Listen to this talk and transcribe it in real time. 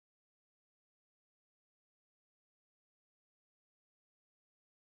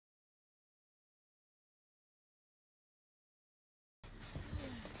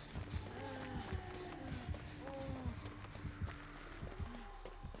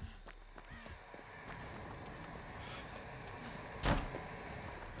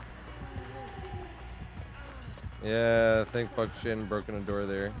Yeah, thank fuck she hadn't broken a door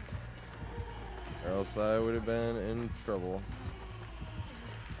there. Or else I would have been in trouble.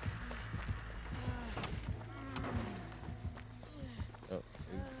 Oh,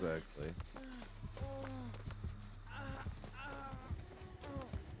 exactly.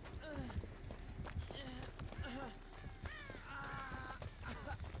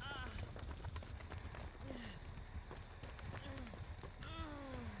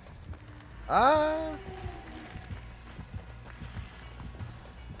 Ah!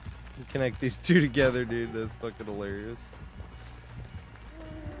 Connect these two together, dude. That's fucking hilarious.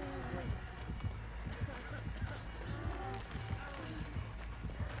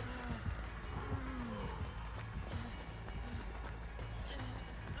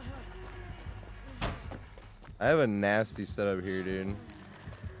 I have a nasty setup here, dude.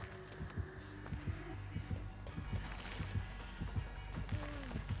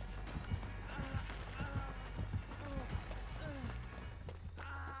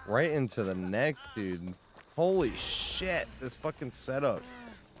 Right into the next, dude. Holy shit, this fucking setup.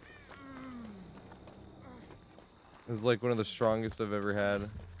 This is like one of the strongest I've ever had.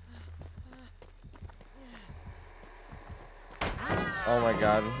 Oh my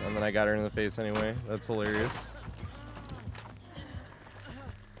god, and then I got her in the face anyway. That's hilarious.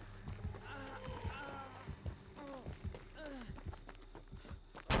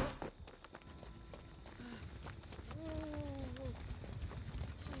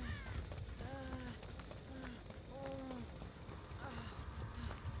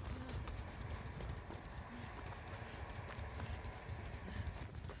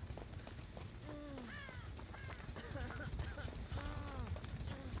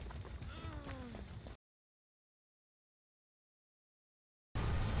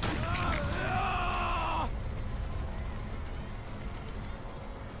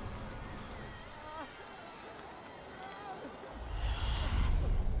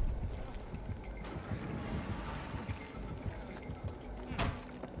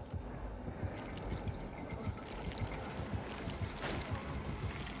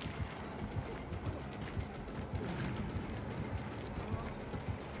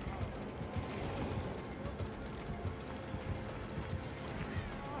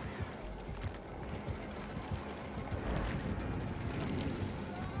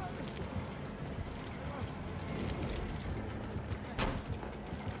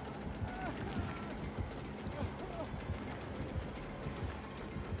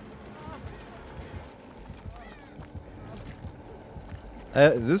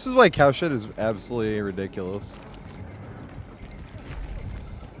 This is why Cowshed is absolutely ridiculous.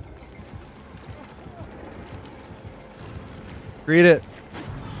 Read it.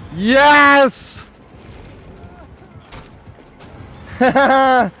 Yes!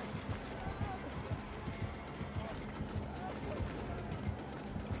 Oh,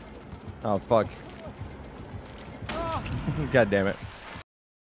 fuck. God damn it.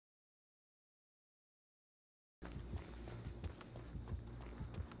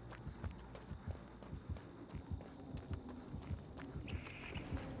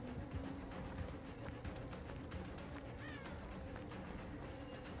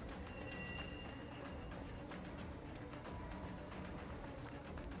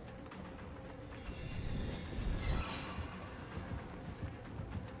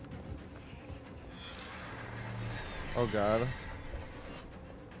 Oh god.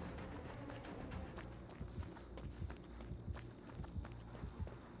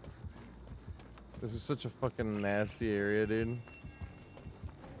 This is such a fucking nasty area, dude.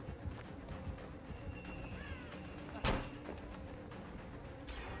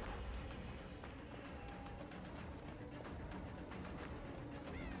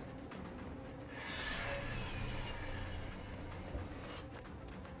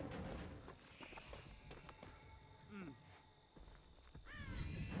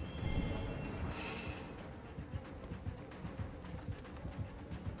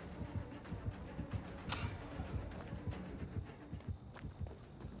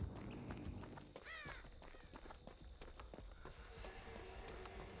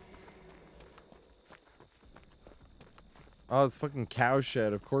 Oh, it's fucking Cowshed.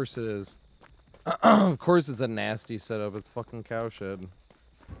 Of course it is. Of course it's a nasty setup. It's fucking Cowshed.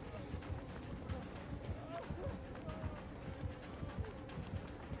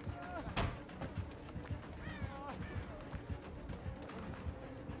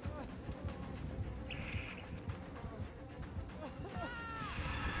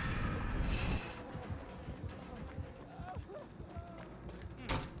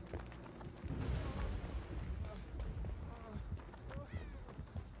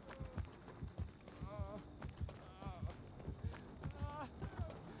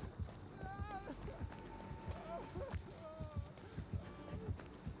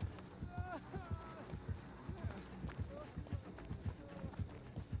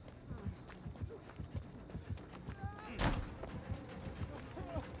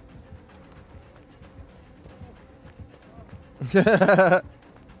 These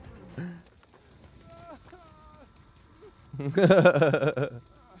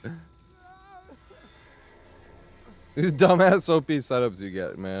dumbass OP setups you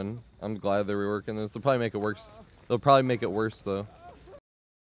get, man. I'm glad they're reworking this. They'll probably make it worse. They'll probably make it worse, though.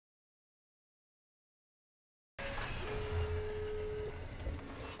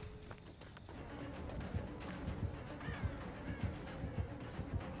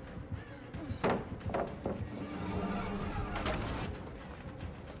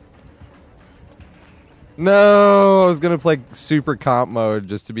 No, I was gonna play super comp mode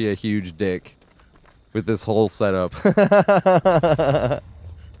just to be a huge dick with this whole setup.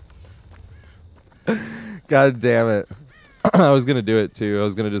 God damn it. I was gonna do it too. I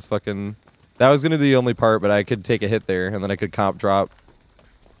was gonna just fucking... That was gonna be the only part, but I could take a hit there, and then I could comp drop.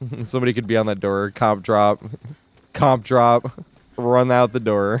 Somebody could be on that door, comp drop, run out the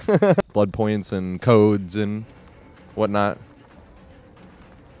door. Blood points and codes and whatnot.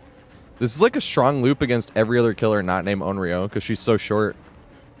 This is like a strong loop against every other killer not named Onryo, because she's so short.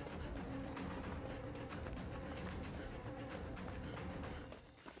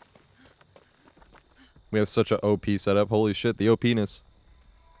 We have such a OP setup. Holy shit, the OP-ness.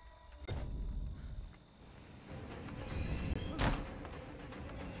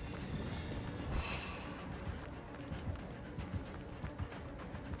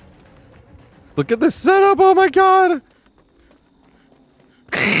 Look at this setup, oh my god!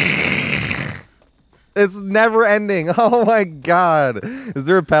 It's never ending. Oh my god. Is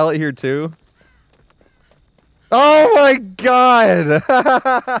there a pallet here too? Oh my god.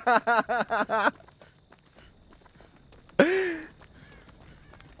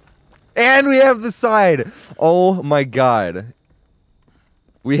 And we have the side. Oh my god.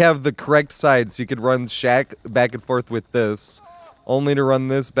 We have the correct side, so you could run Shack back and forth with this. Only to run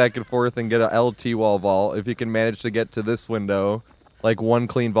this back and forth and get a LT wall vault. If you can manage to get to this window. Like one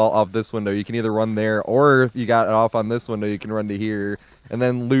clean vault off this window, you can either run there, or if you got it off on this window, you can run to here, and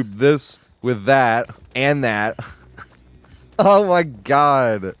then loop this with that, and that. Oh my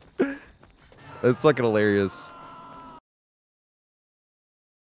god. That's fucking hilarious.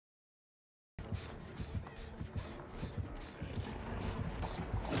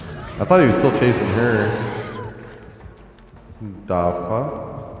 I thought he was still chasing her.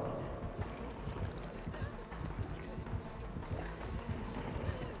 Dava.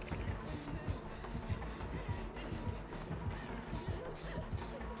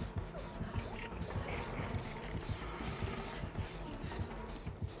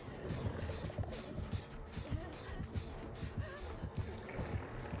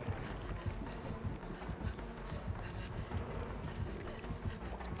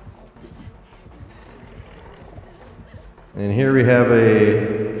 And here we have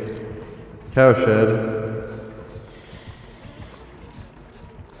a cowshed.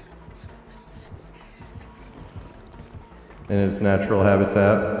 In its natural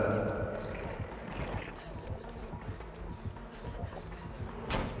habitat.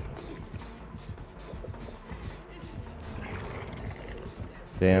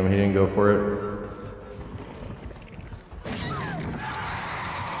 Damn, he didn't go for it.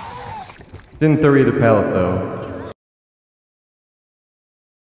 Didn't throw either pallet though.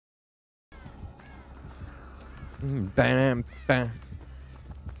 Bam, bam.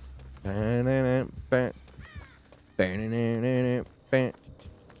 Bam, bam. Bam, bam.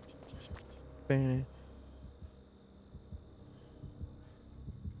 Bam.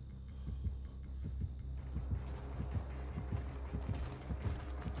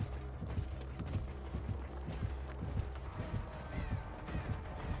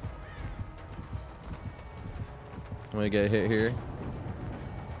 I'm gonna get hit here.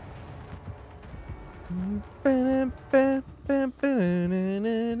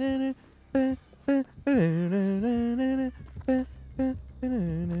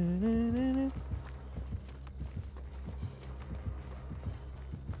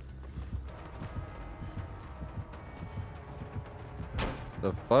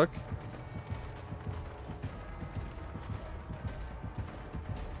 The fuck?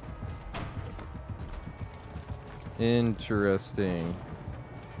 Interesting.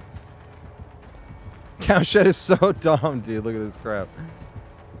 Cowshed is so dumb, dude. Look at this crap.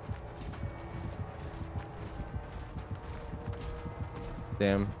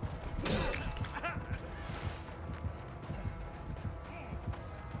 Damn.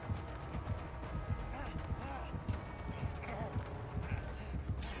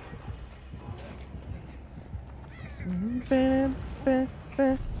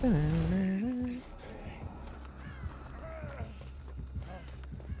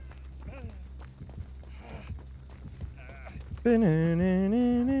 I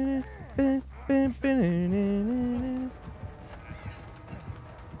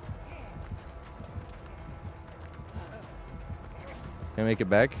make it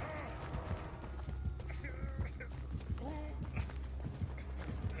back?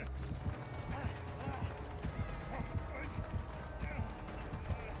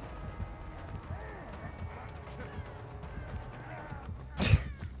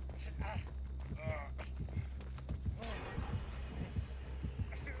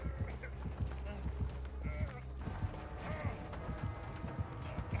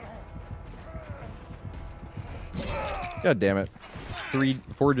 God damn it.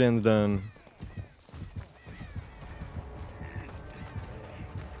 4 gens done.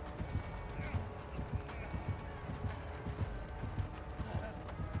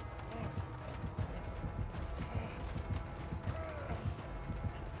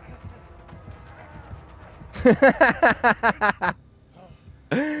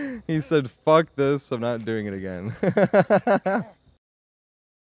 He said, fuck this, I'm not doing it again.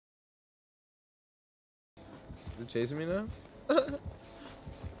 Is it chasing me now?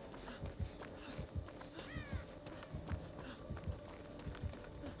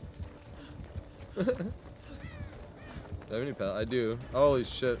 Do I have any pallet? I do. Holy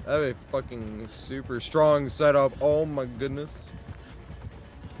shit. I have a fucking super strong setup. Oh my goodness.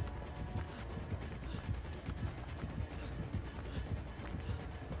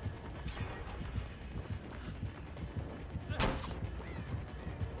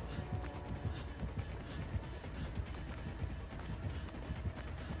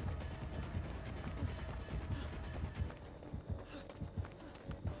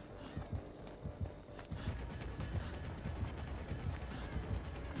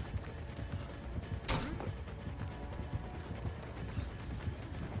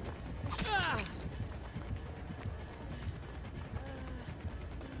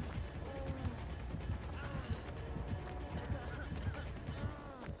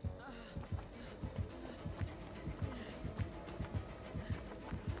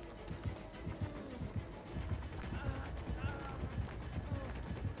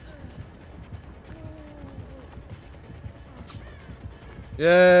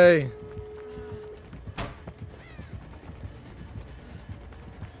 Yay!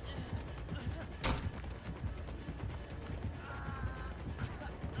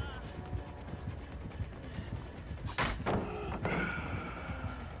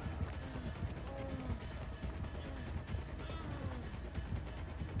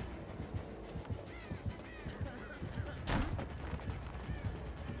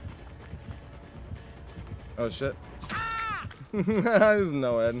 Oh shit. There's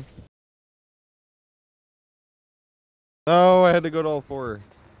no end. Oh, I had to go to all 4.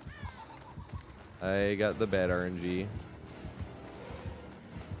 I got the bad RNG.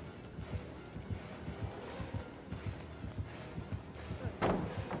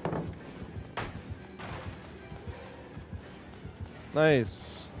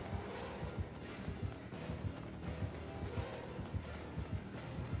 Nice.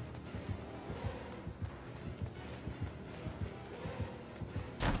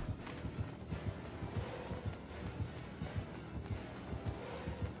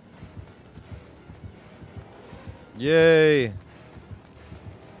 Yay!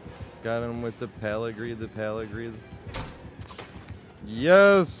 Got him with the pallet greed, the pallet greed.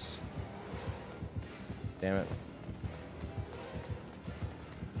 Yes! Damn it.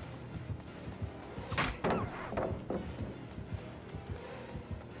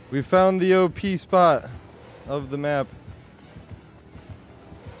 We found the OP spot of the map.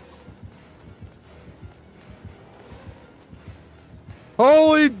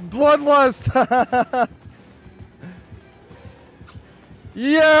 Holy bloodlust!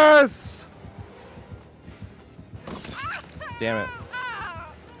 Yes! Damn it.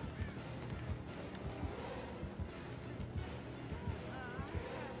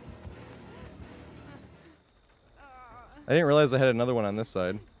 I didn't realize I had another one on this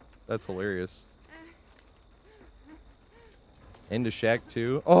side. That's hilarious. Into Shack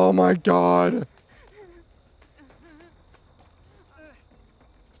 2. Oh my god!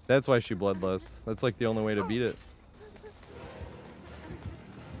 That's why she bloodlust. That's like the only way to beat it.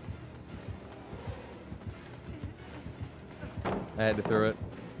 I had to throw it.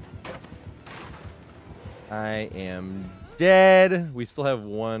 I am dead. We still have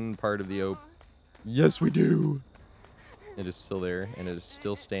one part of the oak. Yes, we do. It is still there, and it is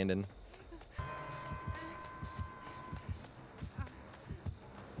still standing.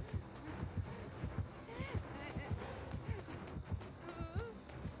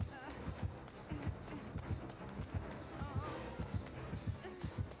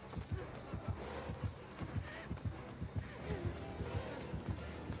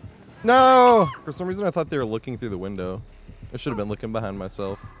 No! For some reason I thought they were looking through the window. I should have been looking behind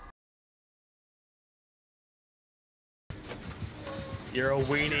myself. You're a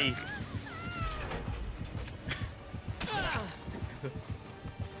weenie.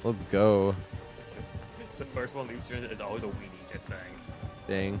 Let's go. The first one leaves is always a weenie, just saying.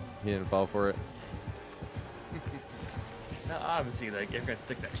 Dang, he didn't fall for it. No, obviously, like, you're gonna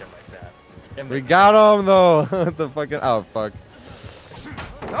stick that shit like that. We got him though! The fucking. Oh, fuck.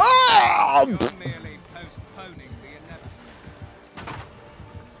 Oh!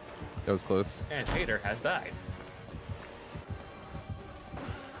 That was close. And Hater has died.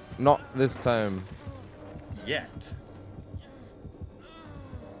 Not this time. Yet.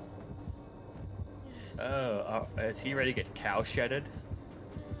 Oh, is he ready to get cow-shedded?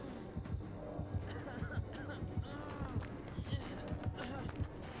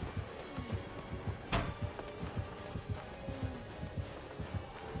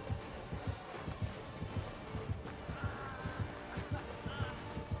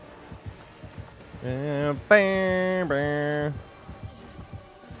 Bam, bam.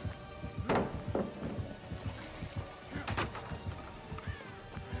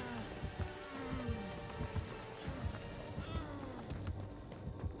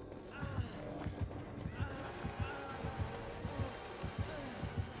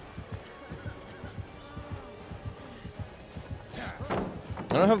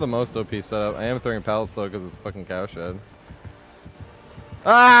 I don't have the most OP setup. I am throwing pallets though because it's fucking cowshed.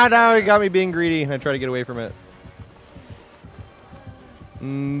 Ah, no, he got me being greedy and I try to get away from it.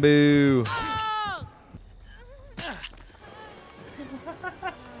 Boo.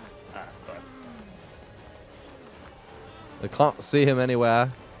 I can't see him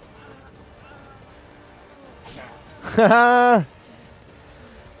anywhere.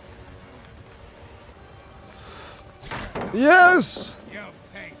 Yes! You'll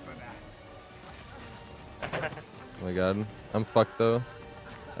pay for that. Oh my god. I'm fucked though.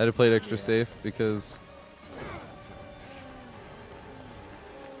 I had to play it extra safe because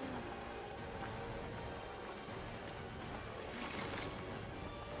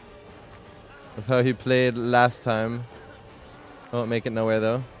of how he played last time. I won't make it nowhere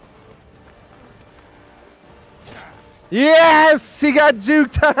though. Yes! He got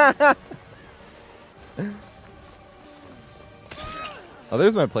juked! Oh,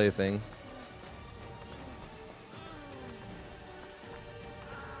 there's my plaything.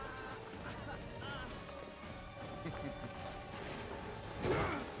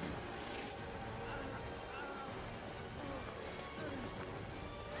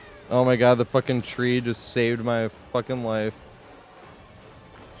 Oh my god, the fucking tree just saved my fucking life.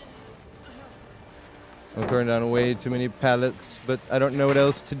 I'm throwing down way too many pallets, but I don't know what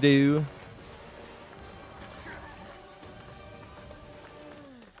else to do.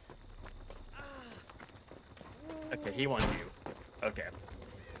 Okay, he wants you. Okay.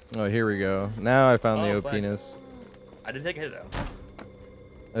 Oh, here we go. Now I found the but OP-ness. I did take a hit though.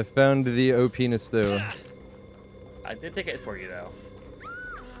 I found the OP-ness though. I did take a hit for you though.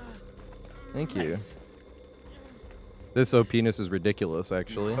 Thank you. Nice. This OP-ness is ridiculous,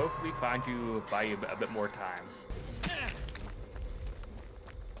 actually. Hopefully buy you a bit more time.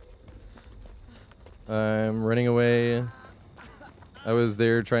 I'm running away. I was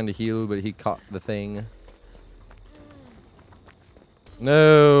there trying to heal, but he caught the thing.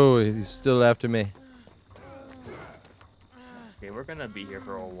 No, he's still after me. Okay, we're gonna be here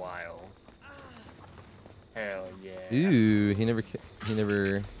for a while. Hell yeah. Ooh, he never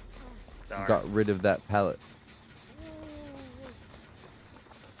Darn. got rid of that pallet.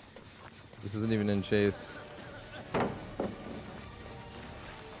 This isn't even in chase.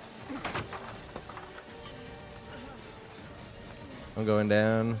 I'm going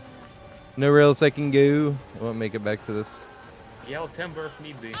down. Nowhere else I can go. I won't make it back to this. Yell timber if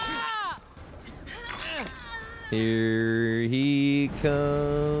need be. Here he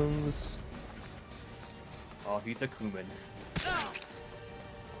comes. Oh, he's a Kuman.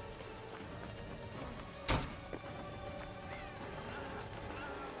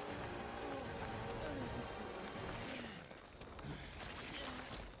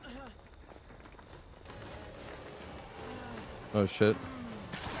 Oh shit.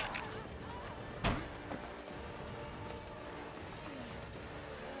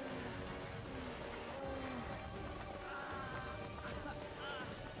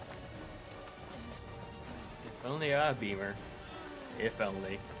 If only I had a beamer. If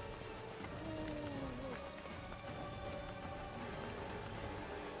only.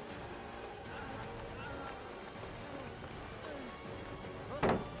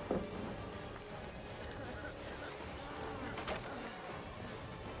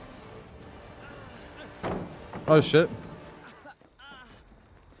 Oh shit.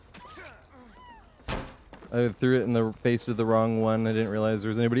 I threw it in the face of the wrong one. I didn't realize there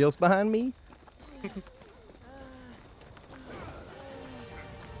was anybody else behind me.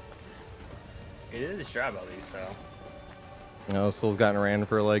 He did his job at least, so. You know, this fool's gotten ran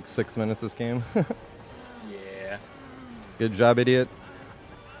for like 6 minutes this game. Yeah. Good job, idiot.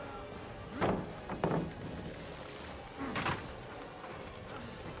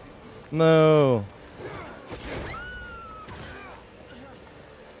 No.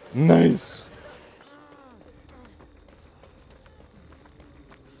 Nice.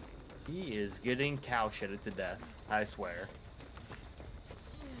 He is getting cowshed to death, I swear.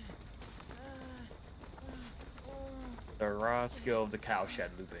 The raw skill of the cowshed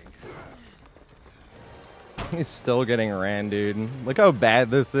looping. He's still getting ran, dude. Look how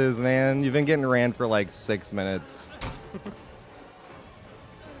bad this is, man. You've been getting ran for like 6 minutes.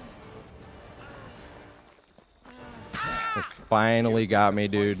 It finally got me,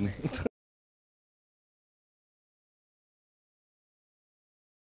 dude.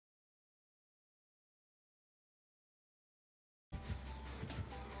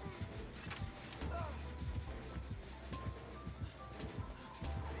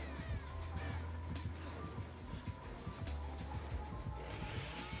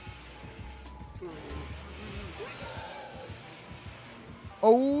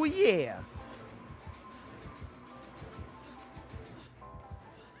 Oh, yeah.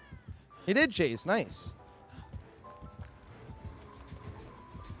 He did chase. Nice.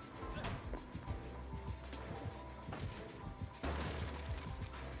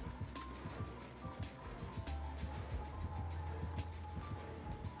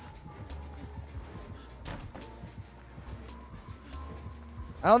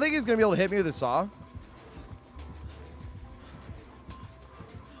 I don't think he's going to be able to hit me with a saw.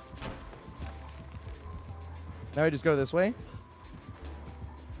 Now we just go this way.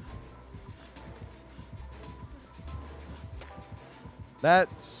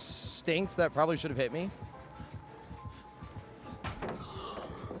 That stinks. That probably should have hit me.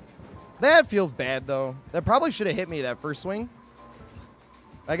 That feels bad, though. That probably should have hit me that first swing.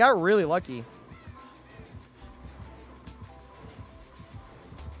 I got really lucky.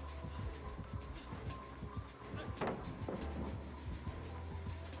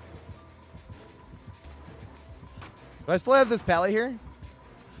 Do I still have this pallet here?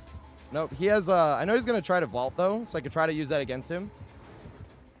 Nope. He has, I know he's going to try to vault, though, so I could try to use that against him.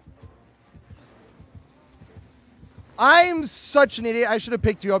 I'm such an idiot. I should have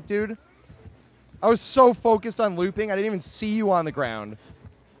picked you up, dude. I was so focused on looping, I didn't even see you on the ground.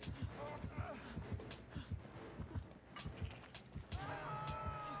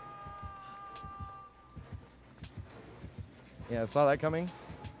 Yeah, I saw that coming.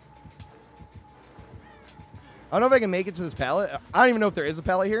 I don't know if I can make it to this pallet. I don't even know if there is a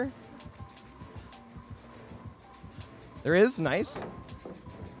pallet here. There is? Nice.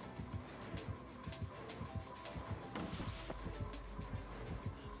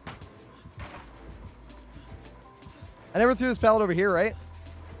 I never threw this pallet over here, right?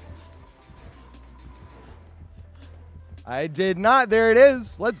 I did not. There it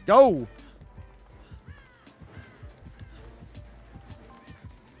is. Let's go.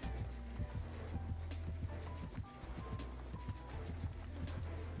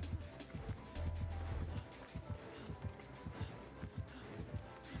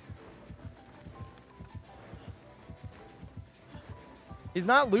 He's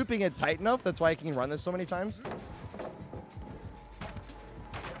not looping it tight enough. That's why I can run this so many times.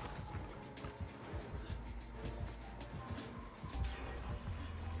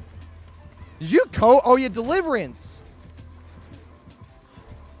 Did you oh, yeah, deliverance.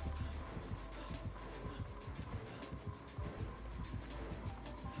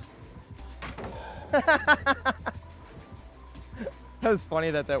 That was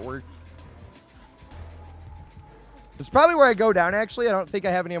funny that worked. It's probably where I go down, actually. I don't think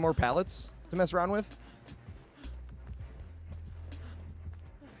I have any more pallets to mess around with.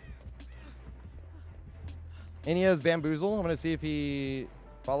 And he has bamboozle. I'm going to see if he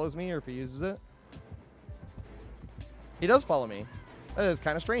follows me or if he uses it. He does follow me. That is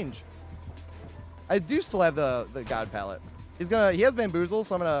kind of strange. I do still have the god pallet. He has bamboozle,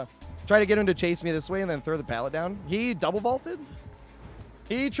 so I'm going to try to get him to chase me this way and then throw the pallet down. He double vaulted?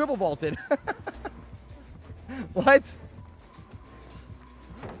 He triple vaulted. What?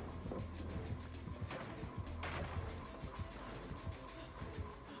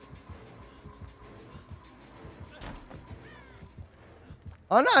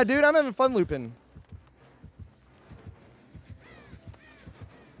 Oh, no, dude. I'm having fun looping.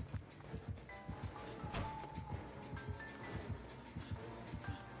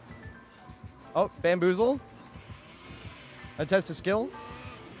 Oh, bamboozle. A test of skill.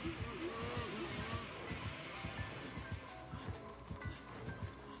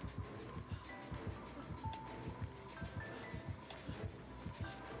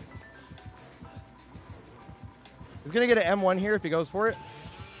 He's going to get an M1 here if he goes for it.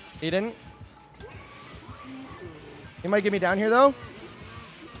 He didn't. He might get me down here, though.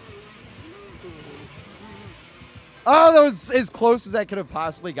 Oh, that was as close as I could have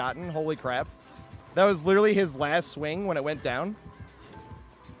possibly gotten. Holy crap. That was literally his last swing when it went down.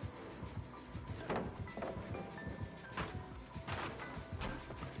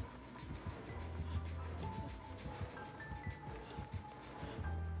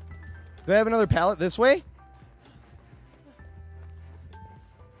 Do I have another pallet this way?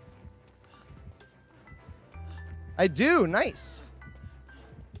 I do. Nice.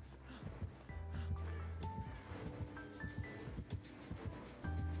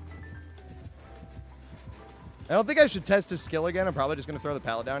 I don't think I should test his skill again. I'm probably just going to throw the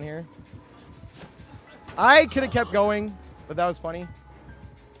pallet down here. I could have kept going, but that was funny.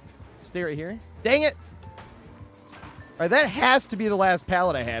 Stay right here. Dang it. All right, that has to be the last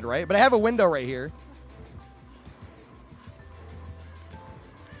pallet I had, right? But I have a window right here.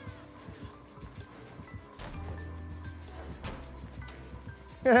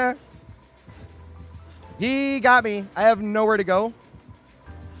 He got me. I have nowhere to go.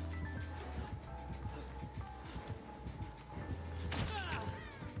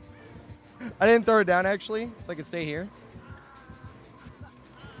 I didn't throw it down, actually, so I could stay here.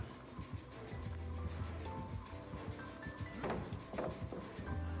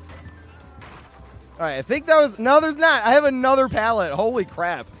 All right, I think that was... No, there's not. I have another pallet. Holy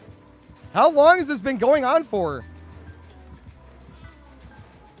crap. How long has this been going on for?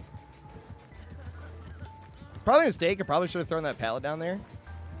 It's probably a mistake. I probably should have thrown that pallet down there.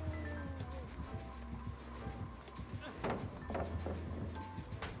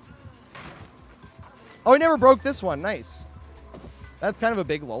 Oh, he never broke this one. Nice. That's kind of a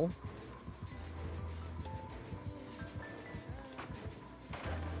big lull.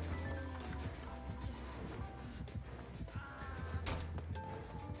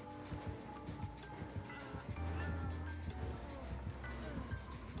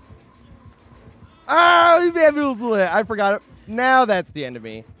 Oh, he bamboozled it. I forgot it. Now that's the end of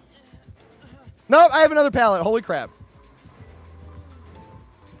me. Nope, I have another pallet. Holy crap.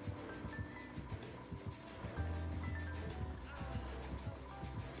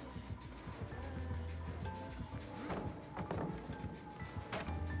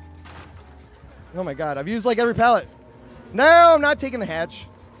 Oh my god, I've used like every pallet. No, I'm not taking the hatch.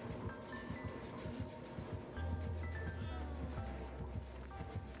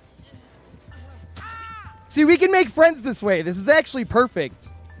 See, we can make friends this way. This is actually perfect.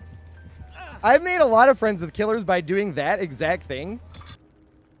 I've made a lot of friends with killers by doing that exact thing.